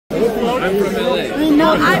I'm from LA.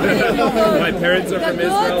 No, I believe the good. My parents are from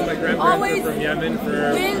Israel. My grandparents are from Yemen for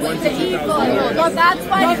 1 to 2,000 years. So that's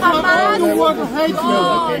why Hamas.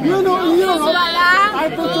 You know, in Europe,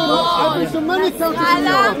 I've been to many countries in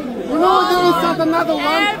Europe. You know, there is another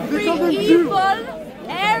one. They call them Jews.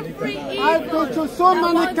 I've been to so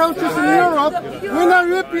many countries in Europe. When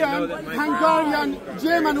European, Hungarian,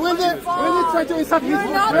 German, when they try to insult his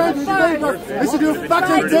friend, his neighbor, they say you're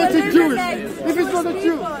fucking dirty Jewish. If it's not a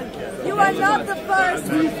Jew. You are not the first,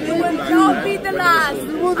 you will not be the last,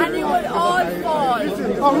 and you will all fall.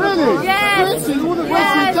 Oh really? Yes!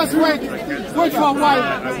 Yes. Just wait for a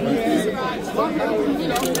while.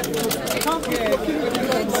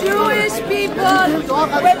 The Jewish people will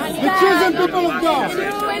stand. The chosen people of God.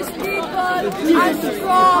 Jewish people are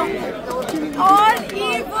strong. All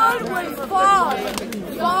evil will fall.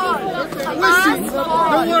 Hamas fall.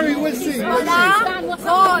 Don't worry, we'll see.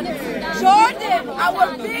 Gone. Jordan, our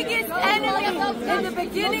biggest enemy in the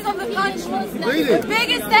beginning of the country. Really? The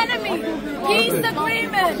biggest enemy. Peace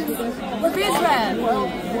agreement with Israel.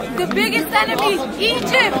 The biggest enemy,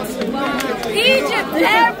 Egypt.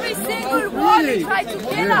 Every single war they try to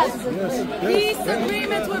kill us. Peace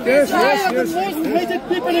agreement with Israel. They are the most hated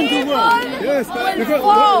people in the world. Yes, because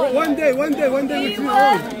one day we'll be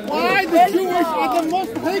wrong. Why the Jewish are the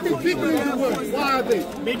most hated people in the world? Why are they?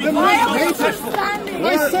 The most hated. I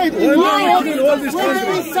said,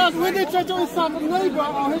 when they try to insult a neighbor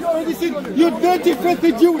or they say, you dirty,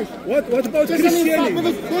 filthy Jewish. What about Christianity?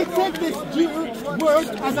 Because they take this Jewish word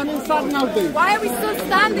as an insult nowadays. Why are we still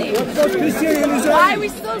standing? What about Christianity? Why are we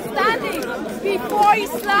still standing? Before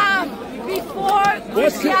Islam, before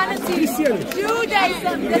Christianity,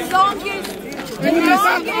 Judaism, the longest. Buddhism.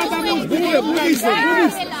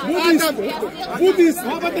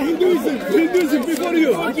 How about the Hinduism? Hinduism before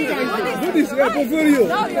you. Buddhism, yeah, before you.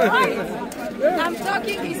 No, you're right. I'm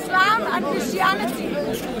talking Islam and Christianity.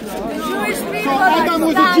 The Jewish people Adam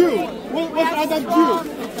was a Jew. What was Adam Jew?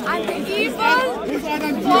 And the evil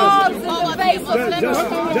falls in the face of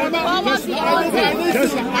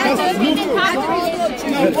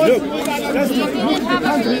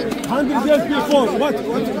Hundred years before, what Jew?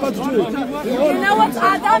 You know what's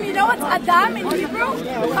Adam? You know what's Adam in Hebrew?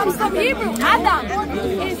 It comes from Hebrew. Adam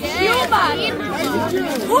is human.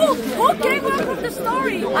 Who came up with the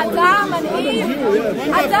story? Adam and Eve.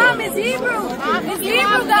 Adam is Hebrew. It's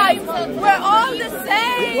Hebrew, guys. We're all the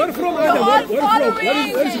same. Where from We're Adam? all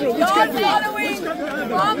following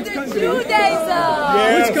from the Judaism.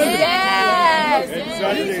 Yes.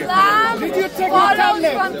 Islam follows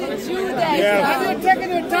from the Judaism. Have you taken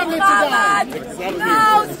your tablet Muhammad today?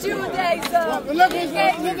 now Judaism. Look at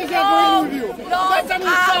that agreeing with you. That's an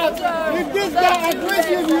insult. If this guy agrees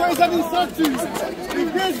with you, it's an insult to you. If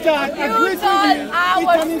this guy agrees with you, it's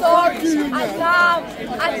an insult to you.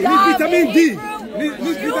 Need vitamin D. Need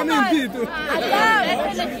vitamin D to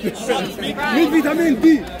need vitamin D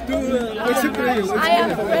to accept I am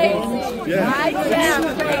crazy. Yeah. I am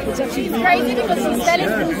crazy. She's crazy because she's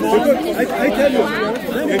telling me. I tell you,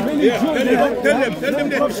 tell them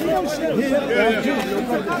you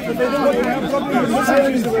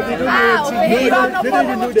have no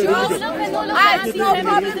problem with Jews? I have no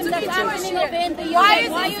problem to be Jewish here. Why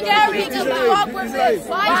is it scary to talk with this?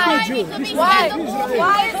 Why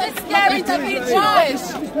is it scary to be Jewish?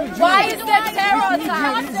 Why is there terror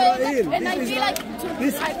attacks? And I feel like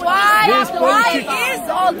why is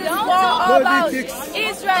all this war about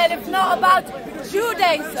Israel if not about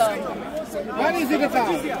Judaism? What is it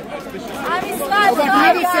about? I'm Islam.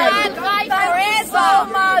 So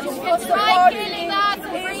much for supporting Israel.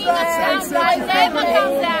 Never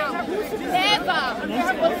come down. Never.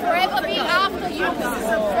 We'll forever be after you.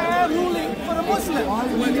 Fair ruling for the Muslim.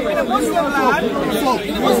 In a Muslim land,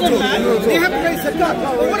 they have to pay zakat.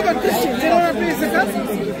 But what about Christians? They don't have to pay zakat?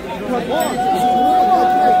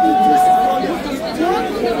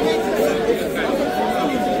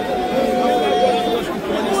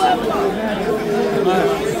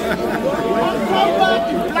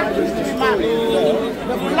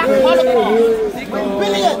 The Black Holocaust, when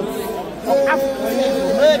billions of Africans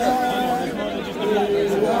murdered.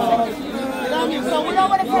 So we don't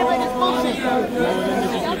want to play by this bullshit.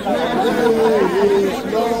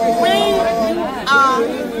 We are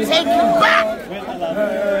taking back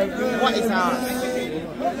what is ours.